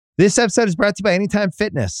This episode is brought to you by Anytime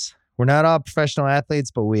Fitness. We're not all professional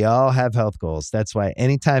athletes, but we all have health goals. That's why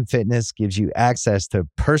Anytime Fitness gives you access to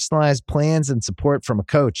personalized plans and support from a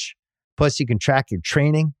coach. Plus, you can track your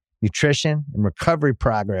training, nutrition, and recovery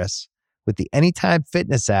progress with the Anytime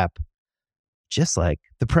Fitness app, just like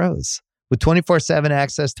the pros. With 24/7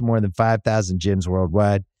 access to more than 5,000 gyms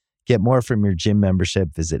worldwide, get more from your gym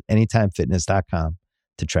membership. Visit anytimefitness.com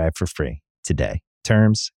to try it for free today.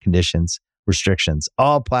 Terms, conditions, restrictions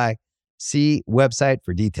all apply. See website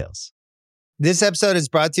for details. This episode is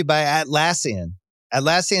brought to you by Atlassian.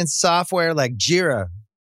 Atlassian software like Jira,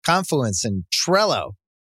 Confluence, and Trello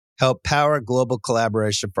help power global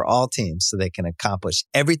collaboration for all teams so they can accomplish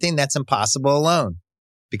everything that's impossible alone.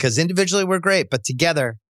 Because individually we're great, but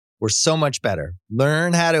together we're so much better.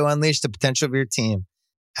 Learn how to unleash the potential of your team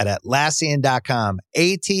at Atlassian.com.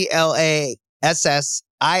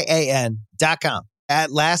 Atlassian.com.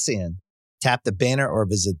 Atlassian. Tap the banner or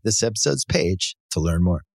visit this episode's page to learn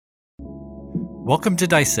more. Welcome to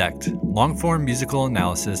Dissect, long-form musical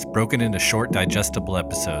analysis broken into short, digestible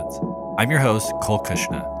episodes. I'm your host, Cole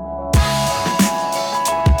Kushna.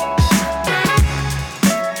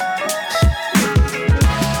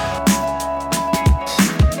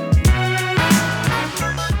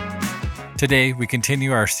 Today, we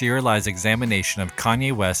continue our serialized examination of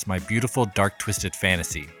Kanye West's My Beautiful Dark Twisted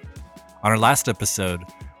Fantasy. On our last episode,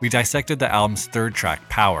 we dissected the album's third track,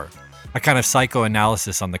 Power, a kind of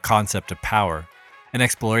psychoanalysis on the concept of power, an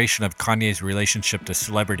exploration of Kanye's relationship to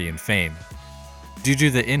celebrity and fame. Due to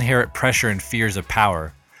the inherent pressure and fears of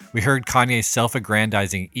power, we heard Kanye's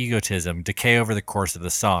self-aggrandizing egotism decay over the course of the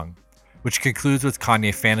song, which concludes with Kanye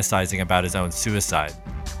fantasizing about his own suicide.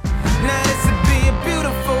 Now this would be a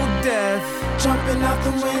beautiful death, jumping out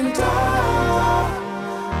the window,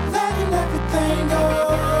 letting everything go.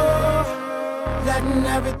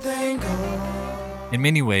 In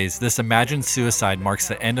many ways, this imagined suicide marks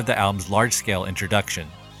the end of the album's large-scale introduction.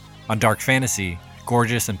 On Dark Fantasy,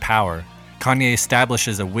 Gorgeous, and Power, Kanye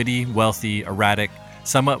establishes a witty, wealthy, erratic,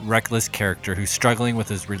 somewhat reckless character who's struggling with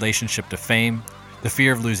his relationship to fame, the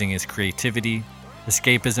fear of losing his creativity,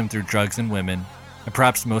 escapism through drugs and women, and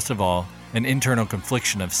perhaps most of all, an internal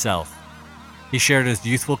confliction of self. He shared his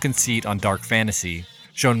youthful conceit on Dark Fantasy,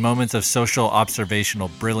 shown moments of social observational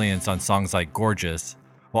brilliance on songs like Gorgeous,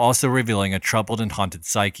 while also revealing a troubled and haunted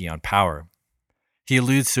psyche on Power. He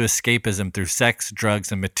alludes to escapism through sex, drugs,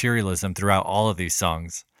 and materialism throughout all of these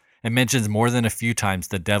songs, and mentions more than a few times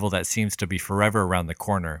the devil that seems to be forever around the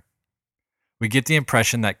corner. We get the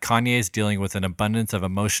impression that Kanye is dealing with an abundance of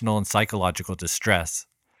emotional and psychological distress,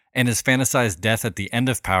 and his fantasized death at the end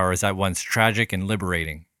of Power is at once tragic and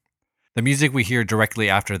liberating. The music we hear directly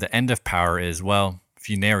after the end of Power is, well,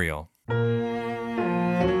 funereal.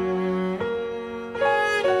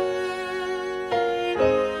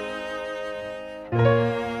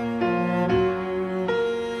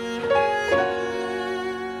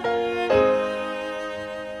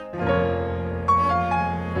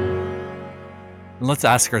 And let's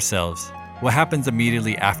ask ourselves, what happens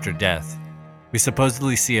immediately after death? We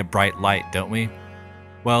supposedly see a bright light, don't we?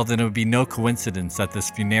 Well, then it would be no coincidence that this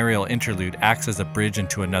funereal interlude acts as a bridge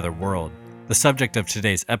into another world. The subject of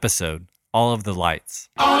today's episode, All of the Lights.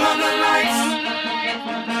 All of the lights.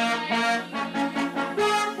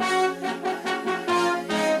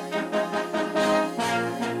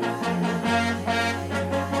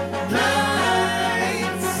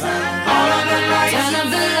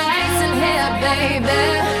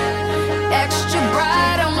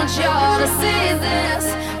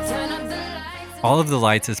 All of the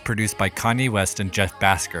Lights is produced by Kanye West and Jeff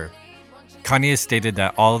Bhasker. Kanye has stated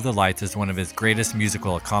that All of the Lights is one of his greatest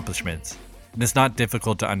musical accomplishments, and it's not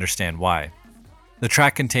difficult to understand why. The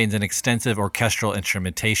track contains an extensive orchestral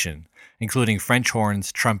instrumentation, including French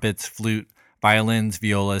horns, trumpets, flute, violins,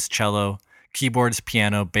 violas, cello, keyboards,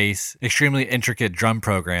 piano, bass, extremely intricate drum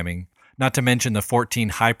programming, not to mention the 14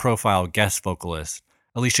 high-profile guest vocalists,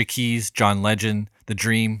 Alicia Keys, John Legend, The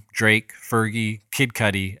Dream, Drake, Fergie, Kid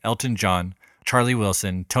Cudi, Elton John, Charlie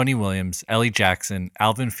Wilson, Tony Williams, Ellie Jackson,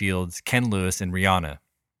 Alvin Fields, Ken Lewis, and Rihanna.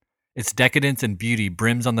 Its decadence and beauty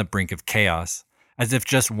brims on the brink of chaos, as if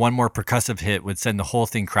just one more percussive hit would send the whole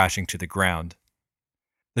thing crashing to the ground.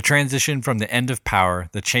 The transition from the end of Power,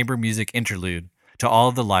 the chamber music interlude, to All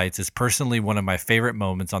of the Lights is personally one of my favorite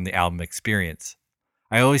moments on the album experience.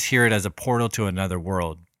 I always hear it as a portal to another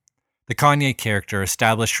world. The Kanye character,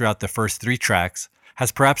 established throughout the first 3 tracks,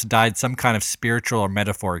 has perhaps died some kind of spiritual or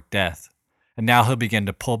metaphoric death, and now he'll begin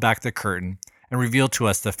to pull back the curtain and reveal to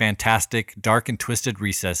us the fantastic, dark and twisted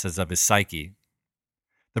recesses of his psyche.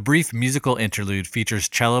 The brief musical interlude features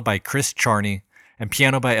cello by Chris Charney and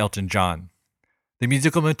piano by Elton John. The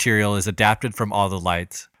musical material is adapted from All the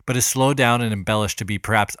Lights, but is slowed down and embellished to be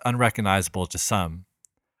perhaps unrecognizable to some.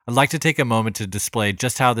 I'd like to take a moment to display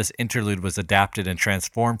just how this interlude was adapted and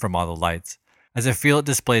transformed from All the Lights, as I feel it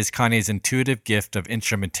displays Kanye's intuitive gift of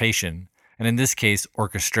instrumentation, and in this case,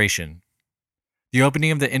 orchestration. The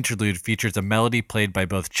opening of the interlude features a melody played by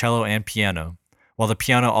both cello and piano, while the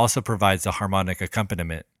piano also provides the harmonic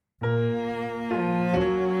accompaniment.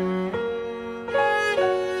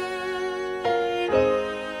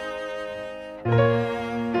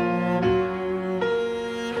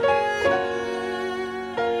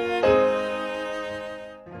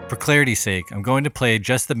 For clarity's sake, I'm going to play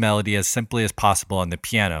just the melody as simply as possible on the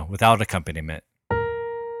piano without accompaniment.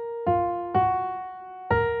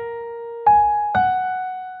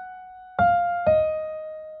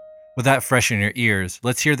 With that fresh in your ears,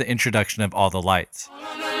 let's hear the introduction of All the Lights.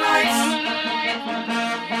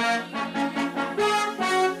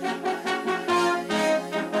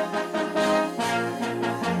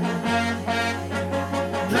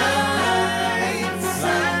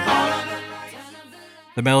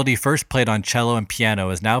 The melody first played on cello and piano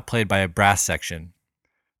is now played by a brass section.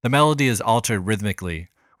 The melody is altered rhythmically,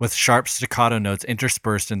 with sharp staccato notes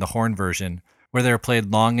interspersed in the horn version, where they are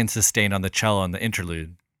played long and sustained on the cello in the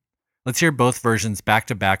interlude. Let's hear both versions back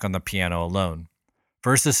to back on the piano alone.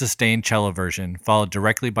 First the sustained cello version, followed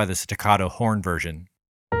directly by the staccato horn version.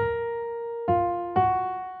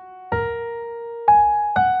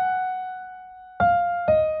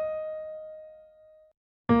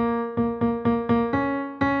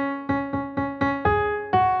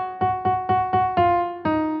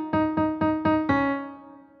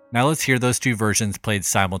 Now let's hear those two versions played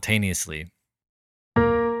simultaneously.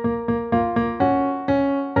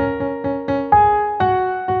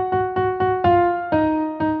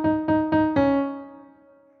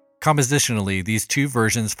 Compositionally, these two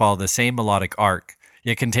versions follow the same melodic arc,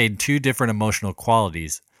 yet contain two different emotional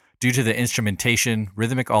qualities due to the instrumentation,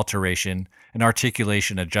 rhythmic alteration, and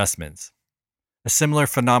articulation adjustments. A similar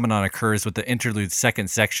phenomenon occurs with the interlude's second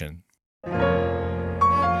section.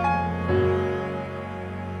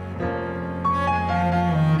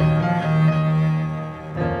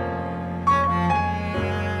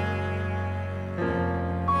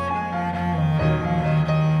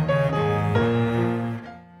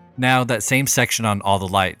 Now, that same section on All the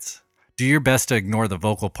Lights. Do your best to ignore the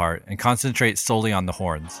vocal part and concentrate solely on the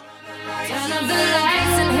horns. Turn up the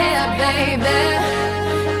lights in here, baby.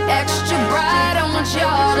 Extra bright, I want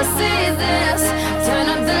y'all to see this. Turn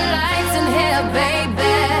up the lights in here,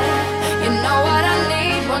 baby. You know what I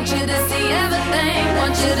need, want you to see everything,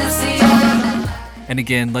 want you to see everything. And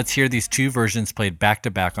again, let's hear these two versions played back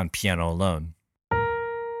to back on piano alone.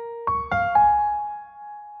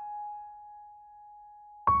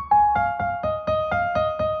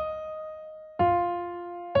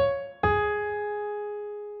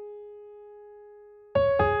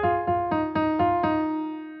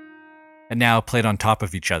 And now played on top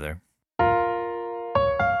of each other.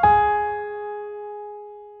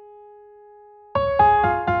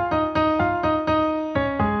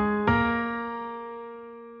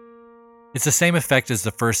 It's the same effect as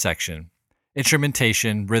the first section.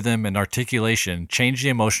 Instrumentation, rhythm, and articulation change the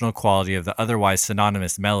emotional quality of the otherwise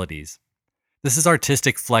synonymous melodies. This is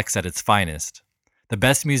artistic flex at its finest. The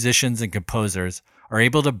best musicians and composers are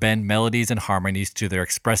able to bend melodies and harmonies to their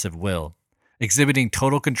expressive will, exhibiting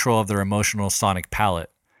total control of their emotional sonic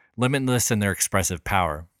palette, limitless in their expressive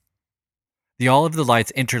power. The All of the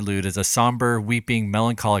Lights interlude is a somber, weeping,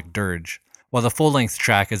 melancholic dirge, while the full-length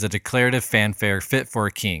track is a declarative fanfare fit for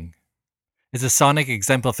a king. It's a sonic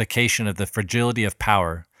exemplification of the fragility of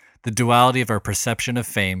power, the duality of our perception of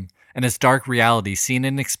fame, and its dark reality seen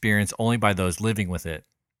and experienced only by those living with it.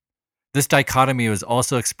 This dichotomy was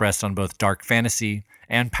also expressed on both dark fantasy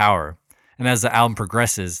and power, and as the album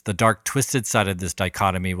progresses, the dark, twisted side of this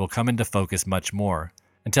dichotomy will come into focus much more,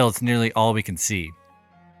 until it's nearly all we can see.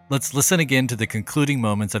 Let's listen again to the concluding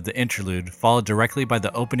moments of the interlude, followed directly by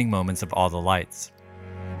the opening moments of All the Lights.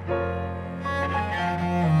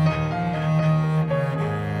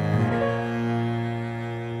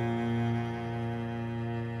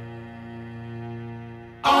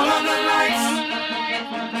 All of the lights.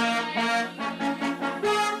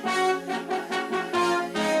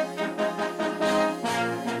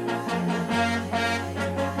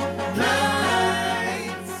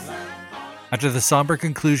 After the somber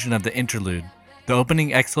conclusion of the interlude, the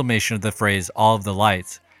opening exclamation of the phrase "all of the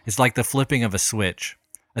lights" is like the flipping of a switch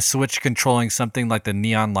controlling something like the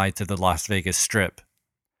neon lights of the Las Vegas Strip.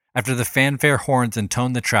 After the fanfare horns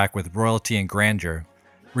intone the track with royalty and grandeur,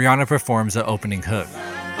 Rihanna performs the opening hook.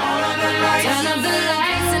 Turn up the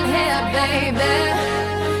lights in here, baby.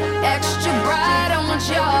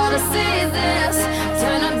 y'all to see this.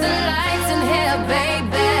 Turn up the lights in here,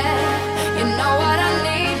 baby. You know what I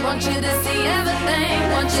need. Want you to see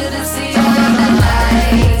everything. Want you to see all of the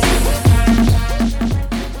lights.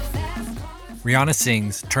 Rihanna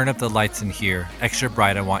sings "Turn Up the Lights in Here, Extra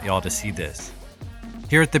Bright, I Want Y'all to See This."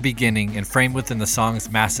 Here at the beginning and framed within the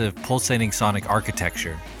song's massive, pulsating sonic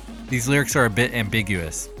architecture, these lyrics are a bit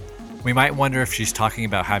ambiguous. We might wonder if she's talking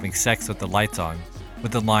about having sex with the lights on,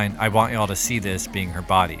 with the line, "I want y'all to see this," being her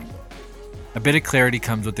body. A bit of clarity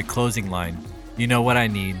comes with the closing line, "You know what I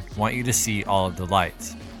need, want you to see all of the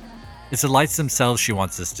lights." It's the lights themselves she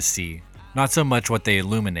wants us to see, not so much what they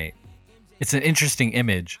illuminate. It's an interesting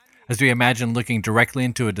image, as we imagine looking directly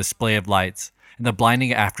into a display of lights and the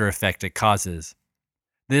blinding after effect it causes.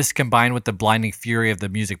 This, combined with the blinding fury of the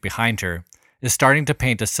music behind her, is starting to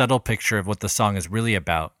paint a subtle picture of what the song is really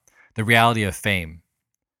about, the reality of fame.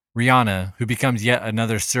 Rihanna, who becomes yet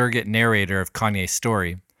another surrogate narrator of Kanye's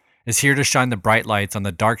story, is here to shine the bright lights on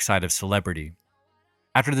the dark side of celebrity.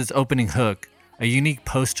 After this opening hook, a unique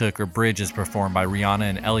post-hook or bridge is performed by Rihanna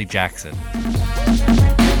and Ellie Jackson.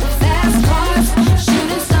 Fast cars,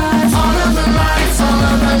 shooting stars, all of the lights, all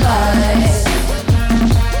of the lights.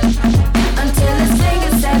 Until it's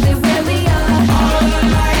Vegas everywhere we are. All of the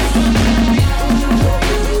lights.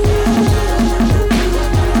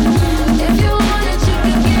 If you want it, you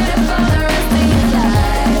can get it for the rest of your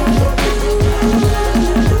life.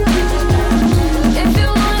 If you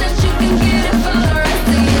want it, you can get it for the rest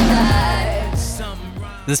of your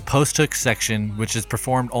life. This post-hook section, which is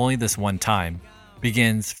performed only this one time,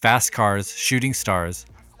 begins "Fast cars, shooting stars,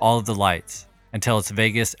 all of the lights," until it's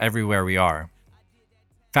Vegas everywhere we are.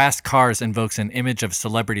 Fast cars invokes an image of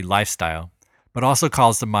celebrity lifestyle, but also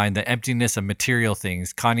calls to mind the emptiness of material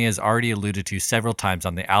things Kanye has already alluded to several times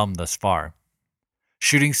on the album thus far.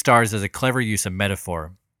 Shooting stars is a clever use of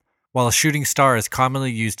metaphor. While a shooting star is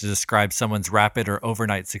commonly used to describe someone's rapid or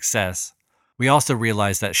overnight success, we also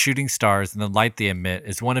realize that shooting stars and the light they emit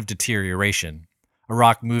is one of deterioration, a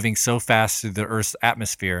rock moving so fast through the Earth's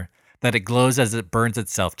atmosphere that it glows as it burns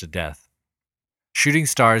itself to death. Shooting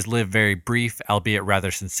stars live very brief, albeit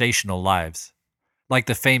rather sensational lives. Like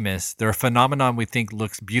the famous, they're a phenomenon we think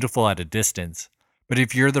looks beautiful at a distance, but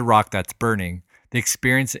if you're the rock that's burning, the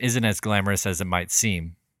experience isn't as glamorous as it might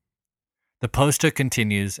seem. The post-hook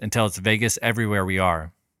continues until it's Vegas everywhere we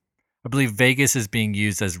are. I believe Vegas is being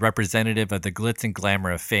used as representative of the glitz and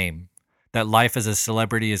glamour of fame, that life as a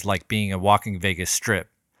celebrity is like being a walking Vegas strip,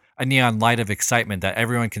 a neon light of excitement that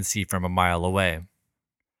everyone can see from a mile away.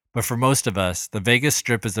 But for most of us, the Vegas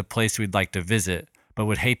Strip is a place we'd like to visit, but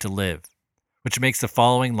would hate to live, which makes the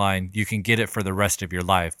following line, "You can get it for the rest of your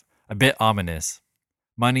life," a bit ominous.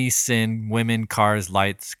 Money, sin, women, cars,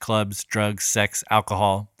 lights, clubs, drugs, sex,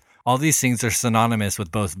 alcohol, all these things are synonymous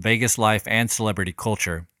with both Vegas life and celebrity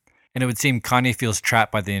culture, and it would seem Kanye feels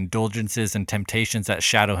trapped by the indulgences and temptations that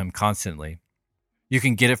shadow him constantly. "You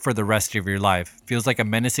can get it for the rest of your life" feels like a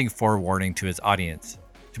menacing forewarning to his audience,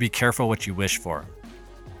 to be careful what you wish for.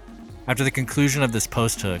 After the conclusion of this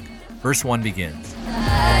post-hook, verse 1 begins.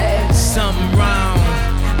 Something wrong,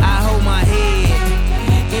 I hold my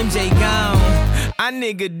head. MJ gone, I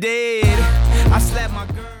nigga dead. I slapped my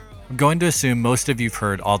girl. I'm going to assume most of you've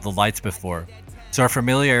heard All the Lights before, so our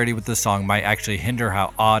familiarity with the song might actually hinder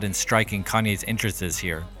how odd and striking Kanye's interest is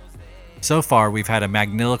here. So far, we've had a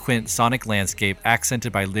magniloquent sonic landscape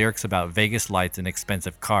accented by lyrics about Vegas lights and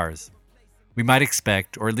expensive cars. We might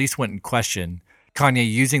expect, or at least wouldn't question, Kanye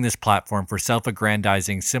using this platform for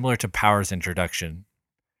self-aggrandizing similar to Power's introduction.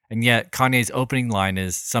 And yet, Kanye's opening line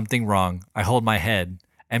is, "Something wrong, I hold my head,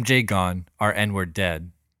 MJ gone, our N-word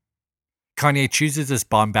dead." Kanye chooses this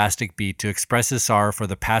bombastic beat to express his sorrow for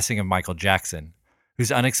the passing of Michael Jackson,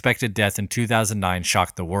 whose unexpected death in 2009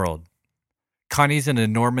 shocked the world. Kanye's an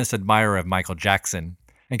enormous admirer of Michael Jackson,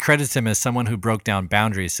 and credits him as someone who broke down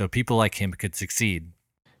boundaries so people like him could succeed.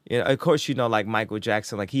 Yeah, of course, you know, like Michael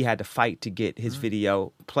Jackson, like he had to fight to get his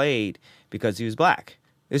video played because he was black.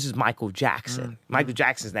 This is Michael Jackson. Michael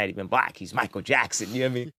Jackson's not even black. He's Michael Jackson. You know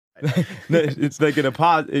what I mean? No, it's like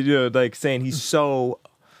like saying he's so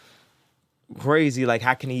crazy. Like,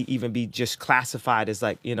 how can he even be just classified as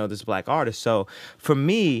like, this black artist? So for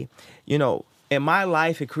me, in my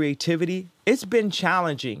life and creativity, it's been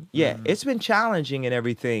challenging. Yeah, it's been challenging and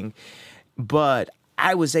everything. But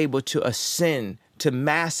I was able to ascend to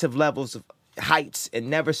massive levels of heights and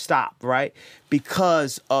never stop, right?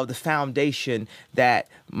 Because of the foundation that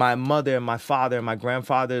my mother and my father and my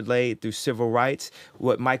grandfather laid through civil rights,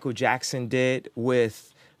 what Michael Jackson did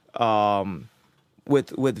with music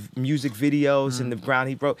videos and the ground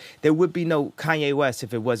he broke. There would be no Kanye West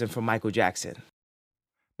if it wasn't for Michael Jackson.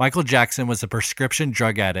 Michael Jackson was a prescription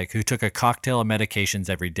drug addict who took a cocktail of medications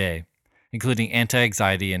every day, including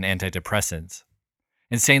anti-anxiety and antidepressants.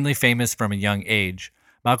 Insanely famous from a young age,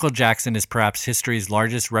 Michael Jackson is perhaps history's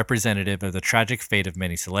largest representative of the tragic fate of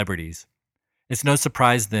many celebrities. It's no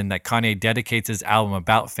surprise then that Kanye dedicates his album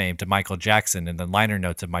about fame to Michael Jackson in the liner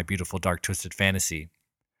notes of My Beautiful Dark Twisted Fantasy.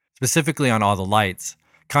 Specifically on All the Lights,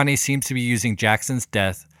 Kanye seems to be using Jackson's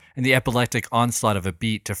death and the epileptic onslaught of a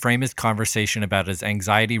beat to frame his conversation about his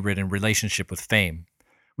anxiety-ridden relationship with fame,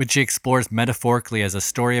 which he explores metaphorically as a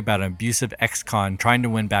story about an abusive ex-con trying to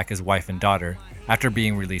win back his wife and daughter after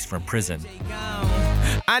being released from prison.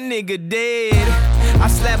 I nigga dead. I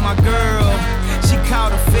slapped my girl. She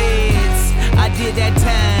called the feds. I did that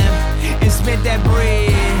time and spent that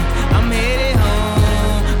bread. I'm headed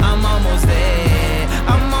home. I'm almost there.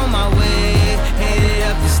 I'm on my way, headed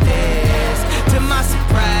up the stairs. To my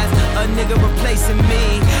surprise, a nigga replacing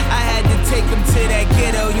me. I had to take him to that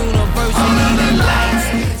ghetto university. The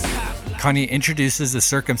lights. Kanye introduces the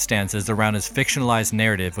circumstances around his fictionalized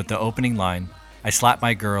narrative with the opening line, "I slapped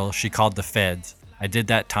my girl, she called the feds. I did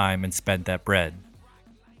that time and spent that bread."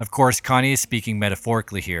 Of course, Kanye is speaking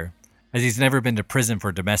metaphorically here, as he's never been to prison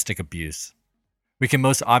for domestic abuse. We can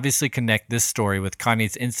most obviously connect this story with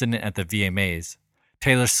Kanye's incident at the VMAs,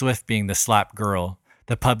 Taylor Swift being the slap girl,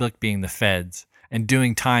 the public being the feds, and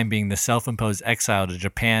doing time being the self-imposed exile to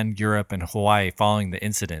Japan, Europe, and Hawaii following the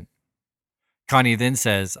incident. Kanye then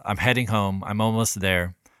says, "I'm heading home, I'm almost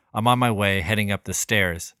there, I'm on my way, heading up the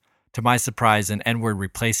stairs. To my surprise, an N-word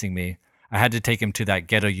replacing me, I had to take him to that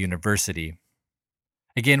ghetto university."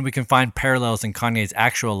 Again, we can find parallels in Kanye's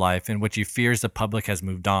actual life in which he fears the public has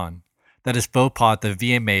moved on, that his faux pas at the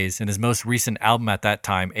VMAs and his most recent album at that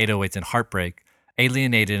time, 808s and Heartbreak,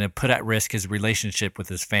 alienated and put at risk his relationship with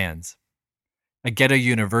his fans. A ghetto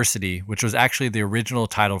university, which was actually the original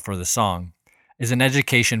title for the song, is an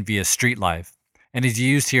education via street life, and is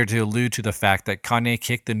used here to allude to the fact that Kanye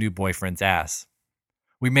kicked the new boyfriend's ass.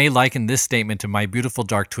 We may liken this statement to My Beautiful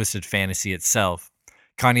Dark Twisted Fantasy itself,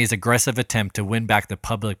 Kanye's aggressive attempt to win back the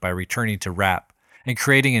public by returning to rap and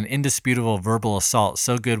creating an indisputable verbal assault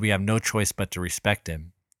so good we have no choice but to respect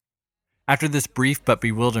him. After this brief but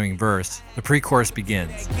bewildering verse, the pre-chorus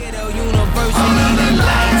begins. Ghetto university, the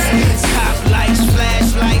lights, top lights,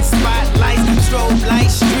 flashlights, spotlights, strobe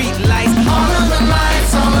lights, street lights, all of the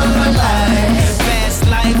lights, all of the lights. Fast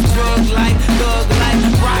life, drug life, thug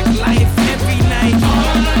life, rock life, every night, all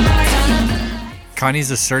of the lights.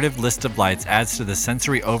 Kanye's assertive list of lights adds to the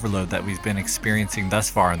sensory overload that we've been experiencing thus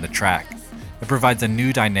far in the track. It provides a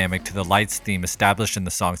new dynamic to the lights theme established in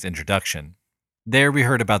the song's introduction. There we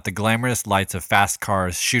heard about the glamorous lights of fast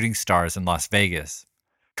cars, shooting stars in Las Vegas.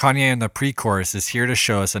 Kanye in the pre-chorus is here to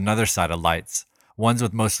show us another side of lights, ones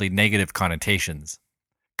with mostly negative connotations.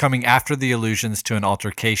 Coming after the allusions to an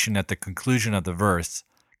altercation at the conclusion of the verse,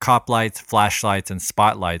 cop lights, flashlights, and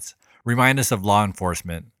spotlights remind us of law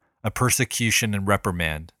enforcement, of persecution and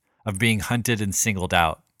reprimand, of being hunted and singled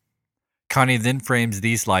out. Kanye then frames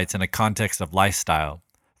these lights in a context of lifestyle,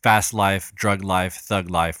 fast life, drug life, thug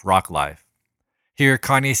life, rock life. Here,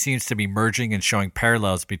 Kanye seems to be merging and showing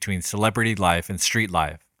parallels between celebrity life and street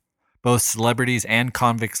life. Both celebrities and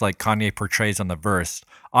convicts like Kanye portrays on the verse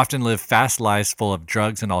often live fast lives full of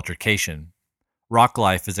drugs and altercation. Rock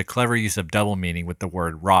life is a clever use of double meaning with the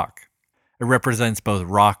word rock. It represents both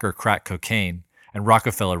rock or crack cocaine and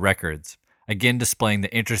Rockefeller Records, again displaying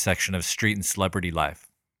the intersection of street and celebrity life.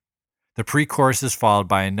 The pre-chorus is followed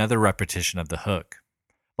by another repetition of the hook.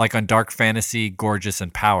 Like on Dark Fantasy, Gorgeous,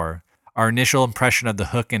 and Power, our initial impression of the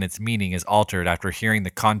hook and its meaning is altered after hearing the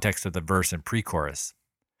context of the verse and pre-chorus.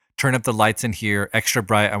 Turn up the lights in here, extra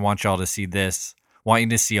bright, I want y'all to see this, want you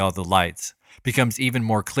to see all the lights, becomes even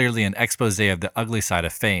more clearly an expose of the ugly side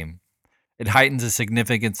of fame. It heightens the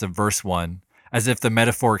significance of verse 1, as if the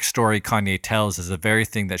metaphoric story Kanye tells is the very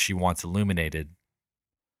thing that she wants illuminated.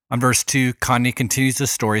 On verse 2, Kanye continues the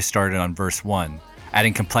story started on verse 1,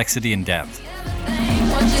 adding complexity and depth.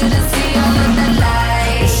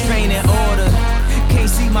 Restraining order, can't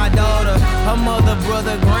see my daughter. Her mother,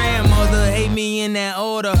 brother, grandmother hate me in that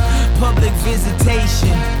order. Public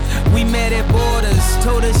visitation, we met at borders.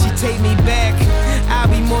 Told her she'd take me back, I'll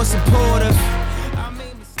be more supportive.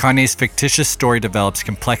 Kanye's fictitious story develops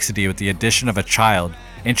complexity with the addition of a child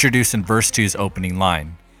introduced in verse 2's opening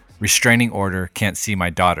line, restraining order, can't see my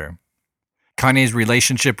daughter. Kanye's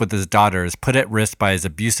relationship with his daughter is put at risk by his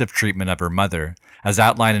abusive treatment of her mother, as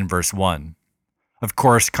outlined in verse 1. Of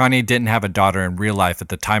course, Kanye didn't have a daughter in real life at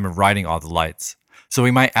the time of writing All the Lights, so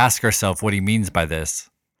we might ask ourselves what he means by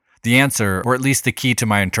this. The answer, or at least the key to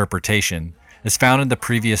my interpretation, is found in the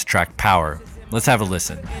previous track Power. Let's have a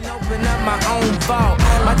listen. Open up my own vault.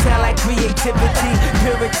 My talent like creativity,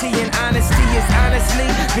 purity, and honesty is honestly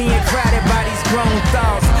being crowded by these grown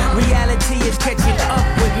thoughts. Reality is catching up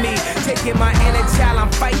with me, taking my inner child,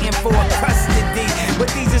 I'm fighting for custody. But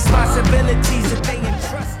these responsibilities that they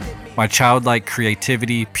entrusted me. My childlike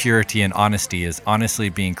creativity, purity, and honesty is honestly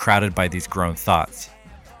being crowded by these grown thoughts.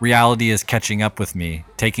 Reality is catching up with me,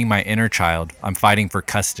 taking my inner child, I'm fighting for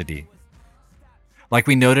custody. Like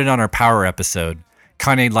we noted on our Power episode,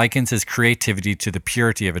 Kanye likens his creativity to the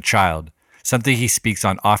purity of a child, something he speaks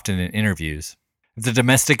on often in interviews. If the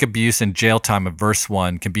domestic abuse and jail time of verse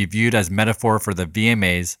 1 can be viewed as metaphor for the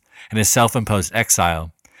VMAs and his self-imposed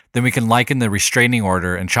exile, then we can liken the restraining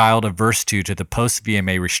order and child of verse 2 to the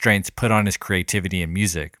post-VMA restraints put on his creativity and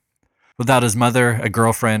music. Without his mother, a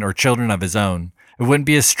girlfriend, or children of his own, it wouldn't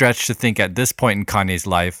be a stretch to think at this point in Kanye's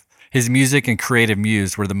life, his music and creative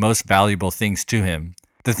muse were the most valuable things to him,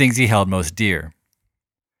 the things he held most dear.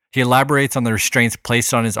 He elaborates on the restraints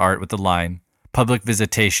placed on his art with the line, "Public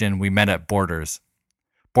visitation, we met at Borders."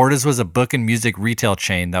 Borders was a book and music retail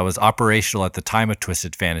chain that was operational at the time of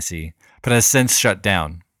Twisted Fantasy, but has since shut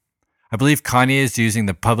down. I believe Kanye is using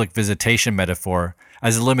the public visitation metaphor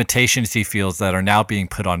as the limitations he feels that are now being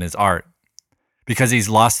put on his art. Because he's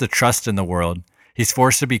lost the trust in the world, he's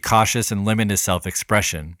forced to be cautious and limit his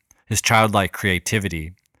self-expression, his childlike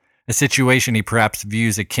creativity, a situation he perhaps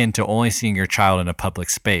views akin to only seeing your child in a public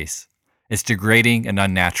space. It's degrading and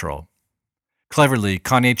unnatural. Cleverly,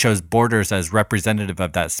 Kanye chose Borders as representative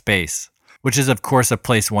of that space, which is of course a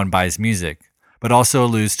place won by his music, but also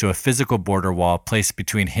alludes to a physical border wall placed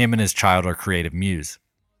between him and his child or creative muse.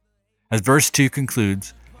 As verse 2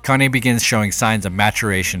 concludes, Kanye begins showing signs of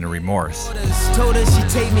maturation and remorse. Told her she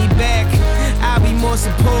take me back, I'll be more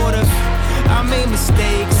supportive. I made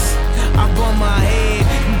mistakes, I bumped my head,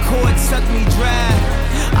 and court sucked me dry.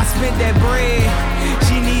 I spent that bread,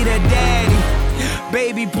 she need a daddy.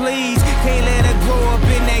 Baby, please, can't let her grow up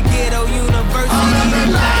in that ghetto university.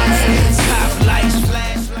 Top lights,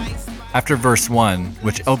 flashlights. After verse 1,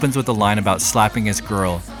 which opens with a line about slapping his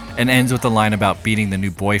girl and ends with a line about beating the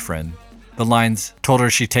new boyfriend, the lines, "Told her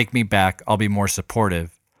she'd take me back, I'll be more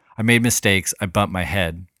supportive. I made mistakes, I bumped my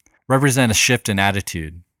head," represent a shift in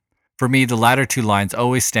attitude. For me, the latter two lines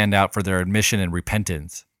always stand out for their admission and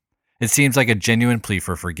repentance. It seems like a genuine plea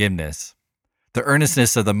for forgiveness. The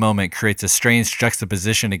earnestness of the moment creates a strange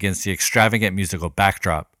juxtaposition against the extravagant musical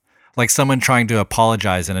backdrop, like someone trying to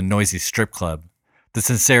apologize in a noisy strip club. The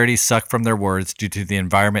sincerity sucked from their words due to the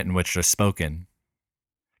environment in which they're spoken.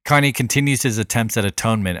 Kanye continues his attempts at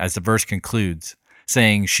atonement as the verse concludes,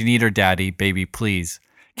 saying, "She need her daddy, baby please,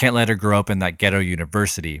 can't let her grow up in that ghetto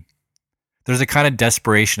university." There's a kind of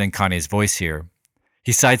desperation in Kanye's voice here.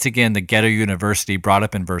 He cites again the ghetto university brought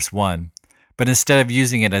up in verse 1, but instead of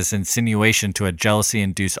using it as insinuation to a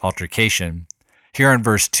jealousy-induced altercation, here in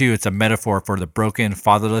verse 2 it's a metaphor for the broken,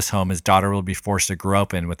 fatherless home his daughter will be forced to grow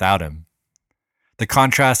up in without him. The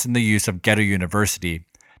contrast in the use of ghetto university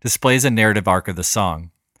displays a narrative arc of the song.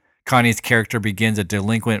 Kanye's character begins a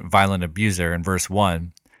delinquent, violent abuser in verse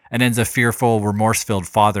 1 and ends a fearful, remorse-filled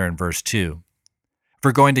father in verse 2. If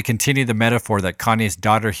we're going to continue the metaphor that Kanye's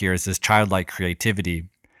daughter here is his childlike creativity,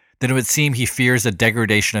 then it would seem he fears the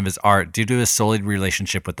degradation of his art due to his sullied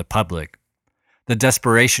relationship with the public. The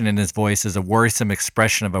desperation in his voice is a worrisome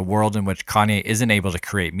expression of a world in which Kanye isn't able to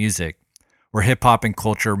create music, where hip-hop and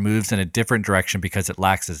culture moves in a different direction because it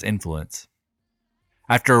lacks his influence.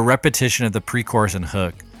 After a repetition of the pre-chorus and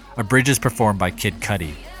hook, a bridge is performed by Kid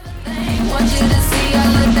Cudi. Want you to see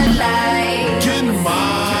all of the light. Get in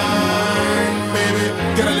mind, baby.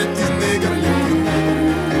 Gotta let these niggas live.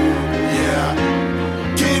 Yeah.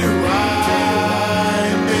 Get it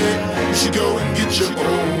right, baby. You should go and get your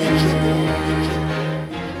own.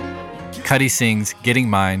 Cudi sings, "Getting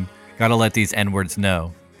mine, gotta let these N-words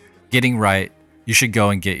know. Getting right, you should go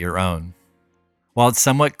and get your own." While it's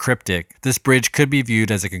somewhat cryptic, this bridge could be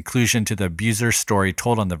viewed as a conclusion to the abuser's story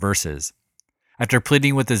told on the verses. After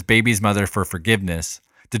pleading with his baby's mother for forgiveness,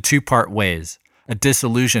 the two part ways, a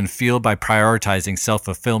disillusion fueled by prioritizing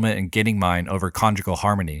self-fulfillment and getting mine over conjugal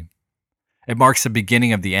harmony. It marks the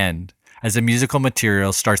beginning of the end, as the musical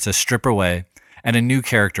material starts to strip away and a new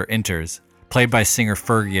character enters, played by singer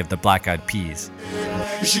Fergie of the Black Eyed Peas.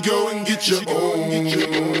 You should go and get your own.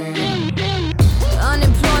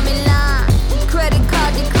 Unemployment line, credit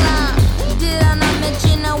card decline. Did I not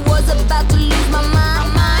mention I was about to lose my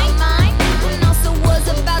mind? And also was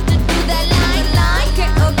about to do that line.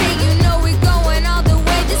 Okay, you know we're going all the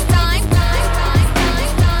way this time.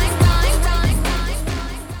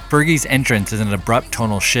 Fergie's entrance is an abrupt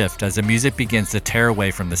tonal shift as the music begins to tear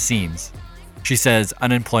away from the seams. She says,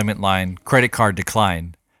 unemployment line, credit card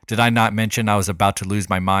declined, Did I not mention I was about to lose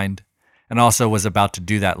my mind? And also was about to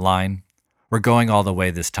do that line? We're going all the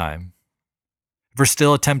way this time. If we're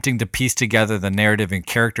still attempting to piece together the narrative and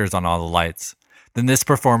characters on All the Lights, then this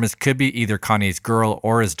performance could be either Kanye's girl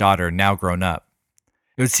or his daughter now grown up.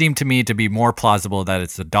 It would seem to me to be more plausible that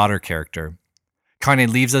it's the daughter character. Kanye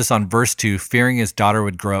leaves us on verse 2 fearing his daughter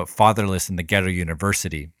would grow up fatherless in the ghetto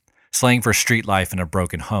university, slaying for street life in a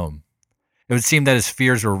broken home. It would seem that his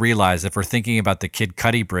fears were realized if we're thinking about the Kid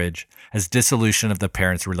Cudi bridge as dissolution of the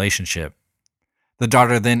parents' relationship. The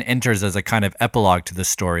daughter then enters as a kind of epilogue to this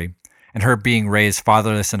story, and her being raised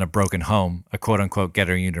fatherless in a broken home, a quote-unquote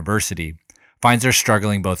ghetto university, finds her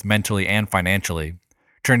struggling both mentally and financially,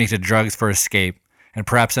 turning to drugs for escape, and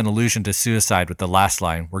perhaps an allusion to suicide with the last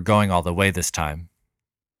line, "We're going all the way this time."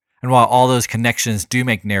 And while all those connections do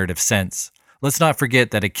make narrative sense, let's not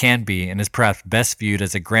forget that it can be and is perhaps best viewed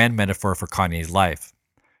as a grand metaphor for Kanye's life.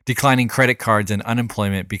 Declining credit cards and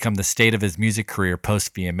unemployment become the state of his music career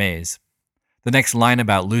post-VMAs. The next line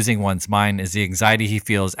about losing one's mind is the anxiety he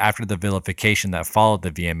feels after the vilification that followed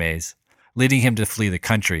the VMAs, leading him to flee the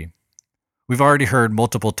country. We've already heard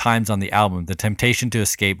multiple times on the album the temptation to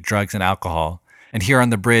escape drugs and alcohol, and here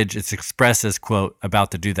on the bridge it's expressed as, quote,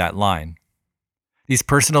 about to do that line. These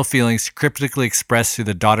personal feelings cryptically expressed through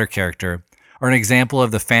the daughter character are an example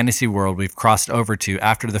of the fantasy world we've crossed over to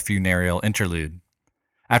after the funereal interlude.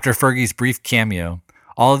 After Fergie's brief cameo,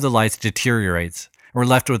 All of the Lights deteriorates, and we're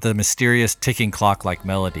left with a mysterious ticking clock-like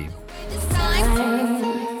melody.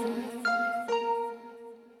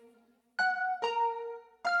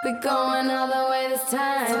 We're going all the way this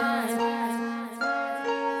time.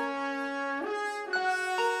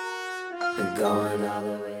 We're going all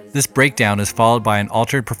the way. This breakdown is followed by an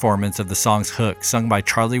altered performance of the song's hook sung by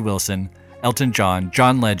Charlie Wilson, Elton John,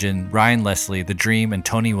 John Legend, Ryan Leslie, The Dream, and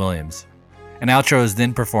Tony Williams. An outro is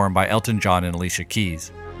then performed by Elton John and Alicia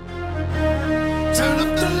Keys. Turn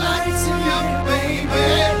up the lights, young baby.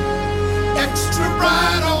 Extra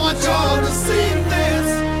bright, I want y'all to see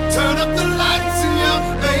this. Turn up the lights,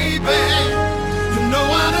 young baby. You know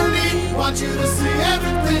what I need. Want you to see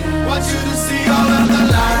everything. Want you to see all of the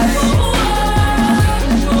lights.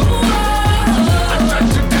 I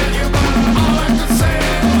tried to tell you, but all I could say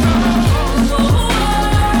is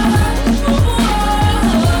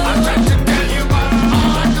I tried to tell you, but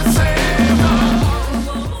all I could say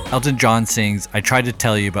is Elton John sings "I Tried to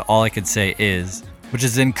Tell You, but all I could say is," which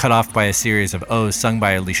is then cut off by a series of O's sung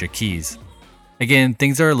by Alicia Keys. Again,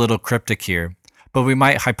 things are a little cryptic here, but we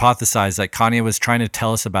might hypothesize that Kanye was trying to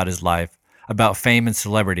tell us about his life, about fame and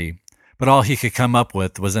celebrity, but all he could come up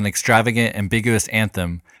with was an extravagant, ambiguous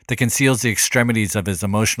anthem that conceals the extremities of his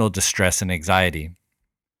emotional distress and anxiety.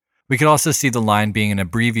 We could also see the line being an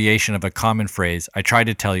abbreviation of a common phrase, "I tried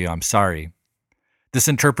to tell you I'm sorry." This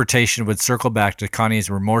interpretation would circle back to Kanye's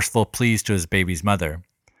remorseful pleas to his baby's mother,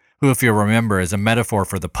 who, if you'll remember, is a metaphor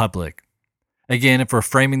for the public. Again, if we're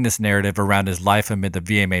framing this narrative around his life amid the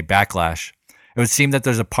VMA backlash, it would seem that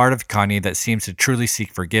there's a part of Kanye that seems to truly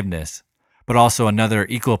seek forgiveness, but also another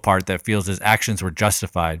equal part that feels his actions were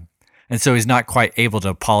justified, and so he's not quite able to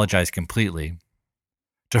apologize completely.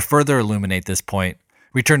 To further illuminate this point,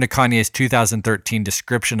 we turn to Kanye's 2013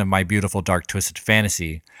 description of My Beautiful Dark Twisted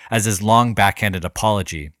Fantasy as his long backhanded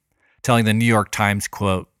apology, telling the New York Times,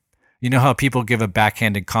 quote, "You know how people give a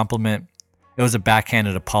backhanded compliment? It was a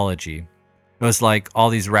backhanded apology. It was like all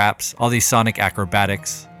these raps, all these sonic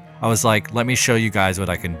acrobatics. I was like, let me show you guys what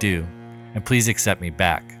I can do, and please accept me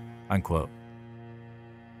back," unquote.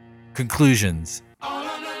 Conclusions.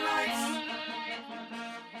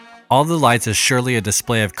 All the Lights is surely a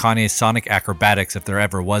display of Kanye's sonic acrobatics if there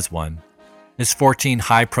ever was one. His 14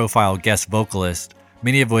 high-profile guest vocalists,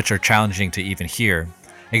 many of which are challenging to even hear,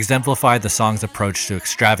 exemplify the song's approach to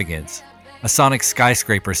extravagance, a sonic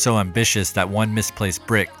skyscraper so ambitious that one misplaced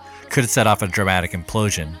brick could set off a dramatic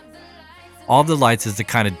implosion. All the Lights is the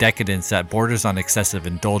kind of decadence that borders on excessive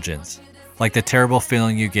indulgence, like the terrible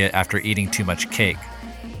feeling you get after eating too much cake.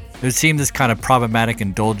 It would seem this kind of problematic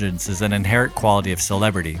indulgence is an inherent quality of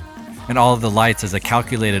celebrity, and All of the Lights is a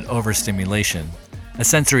calculated overstimulation, a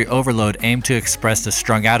sensory overload aimed to express the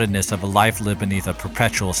strung-outedness of a life lived beneath a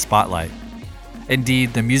perpetual spotlight.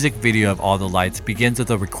 Indeed, the music video of All the Lights begins with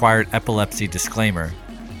a required epilepsy disclaimer,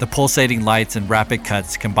 the pulsating lights and rapid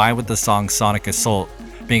cuts combined with the song's sonic assault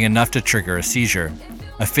being enough to trigger a seizure,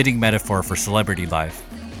 a fitting metaphor for celebrity life.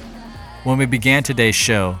 When we began today's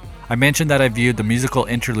show, I mentioned that I viewed the musical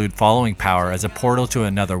interlude following Power as a portal to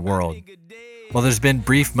another world. While there's been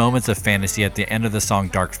brief moments of fantasy at the end of the song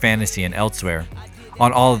Dark Fantasy and elsewhere,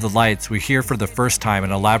 on All of the Lights we hear for the first time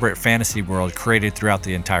an elaborate fantasy world created throughout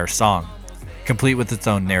the entire song, complete with its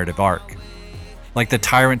own narrative arc. Like the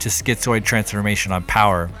tyrant to schizoid transformation on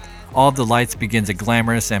Power, All of the Lights begins a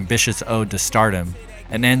glamorous, ambitious ode to stardom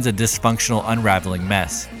and ends a dysfunctional, unraveling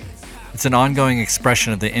mess. It's an ongoing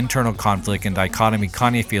expression of the internal conflict and dichotomy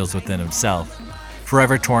Kanye feels within himself,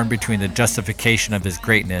 forever torn between the justification of his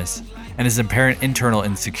greatness and his apparent internal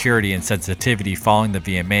insecurity and sensitivity following the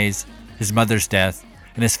VMAs, his mother's death,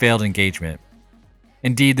 and his failed engagement.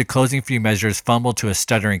 Indeed, the closing few measures fumble to a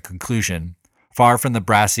stuttering conclusion, far from the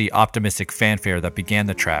brassy, optimistic fanfare that began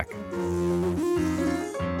the track.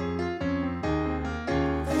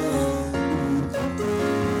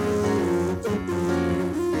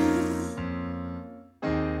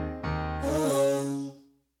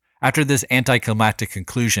 After this anticlimactic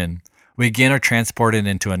conclusion, we again are transported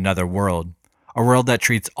into another world, a world that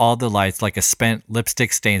treats All the Lights like a spent,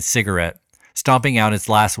 lipstick-stained cigarette, stomping out its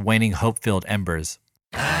last waning hope-filled embers.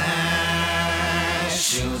 I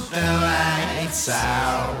shoot the lights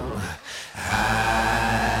out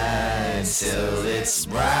high till it's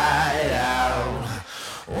bright out.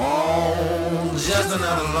 Oh, just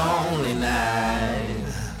another lonely night.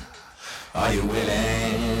 Are you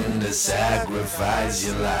willing to sacrifice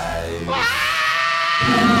your life?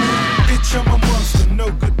 Bitch, I'm a monster, no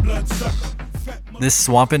good blood sucker. This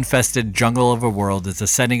swamp-infested jungle of a world is the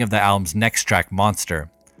setting of the album's next track, Monster,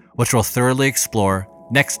 which we'll thoroughly explore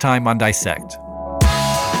next time on Dissect.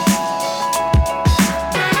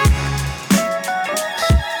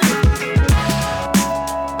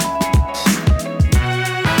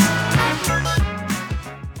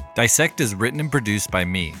 Dissect is written and produced by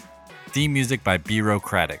me. Theme music by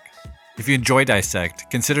Bureaucratic. If you enjoy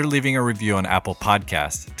Dissect, consider leaving a review on Apple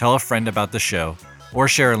Podcasts, tell a friend about the show, or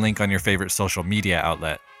share a link on your favorite social media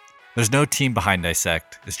outlet. There's no team behind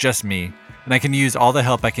Dissect, it's just me, and I can use all the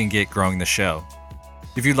help I can get growing the show.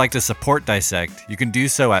 If you'd like to support Dissect, you can do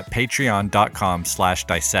so at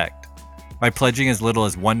patreon.com/dissect. By pledging as little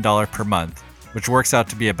as $1 per month, which works out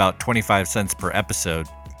to be about 25 cents per episode,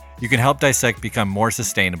 you can help Dissect become more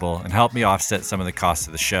sustainable and help me offset some of the costs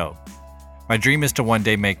of the show. My dream is to one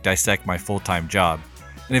day make Dissect my full-time job,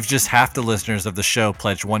 and if just half the listeners of the show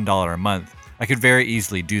pledge $1 a month, I could very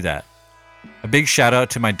easily do that. A big shout out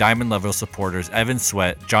to my diamond level supporters Evan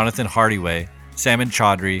Sweat, Jonathan Hardyway, Salmon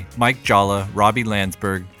Chaudhry, Mike Jalla, Robbie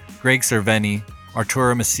Landsberg, Greg Cerveni,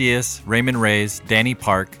 Arturo Macias, Raymond Reyes, Danny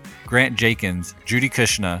Park, Grant Jakins, Judy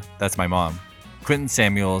Kushna, that's my mom, Quentin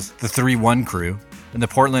Samuels, the 3-1 crew, and the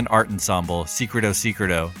Portland art ensemble Secreto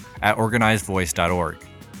Secreto at organizedvoice.org.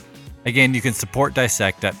 Again, you can support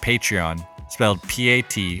Dissect at Patreon, spelled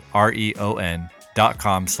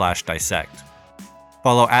patreon.com/dissect.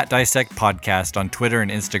 Follow at Dissect Podcast on Twitter and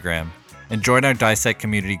Instagram, and join our Dissect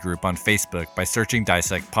community group on Facebook by searching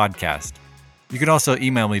Dissect Podcast. You can also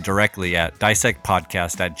email me directly at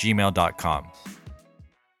dissectpodcast@gmail.com.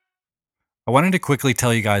 I wanted to quickly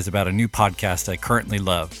tell you guys about a new podcast I currently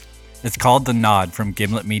love. It's called The Nod from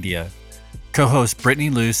Gimlet Media. Co-hosts Brittany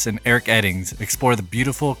Luce and Eric Eddings explore the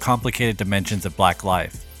beautiful, complicated dimensions of Black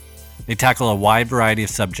life. They tackle a wide variety of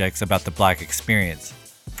subjects about the Black experience,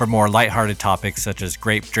 from more lighthearted topics such as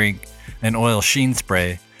grape drink and oil sheen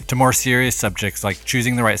spray, to more serious subjects like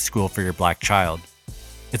choosing the right school for your Black child.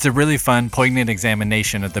 It's a really fun, poignant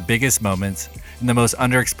examination of the biggest moments and the most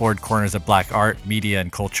underexplored corners of Black art, media,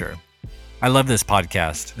 and culture. I love this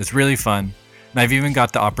podcast. It's really fun, and I've even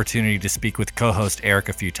got the opportunity to speak with co-host Eric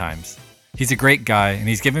a few times. He's a great guy, and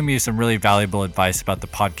he's given me some really valuable advice about the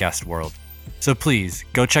podcast world. So please,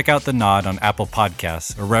 go check out The Nod on Apple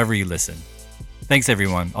Podcasts or wherever you listen. Thanks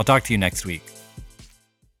everyone. I'll talk to you next week.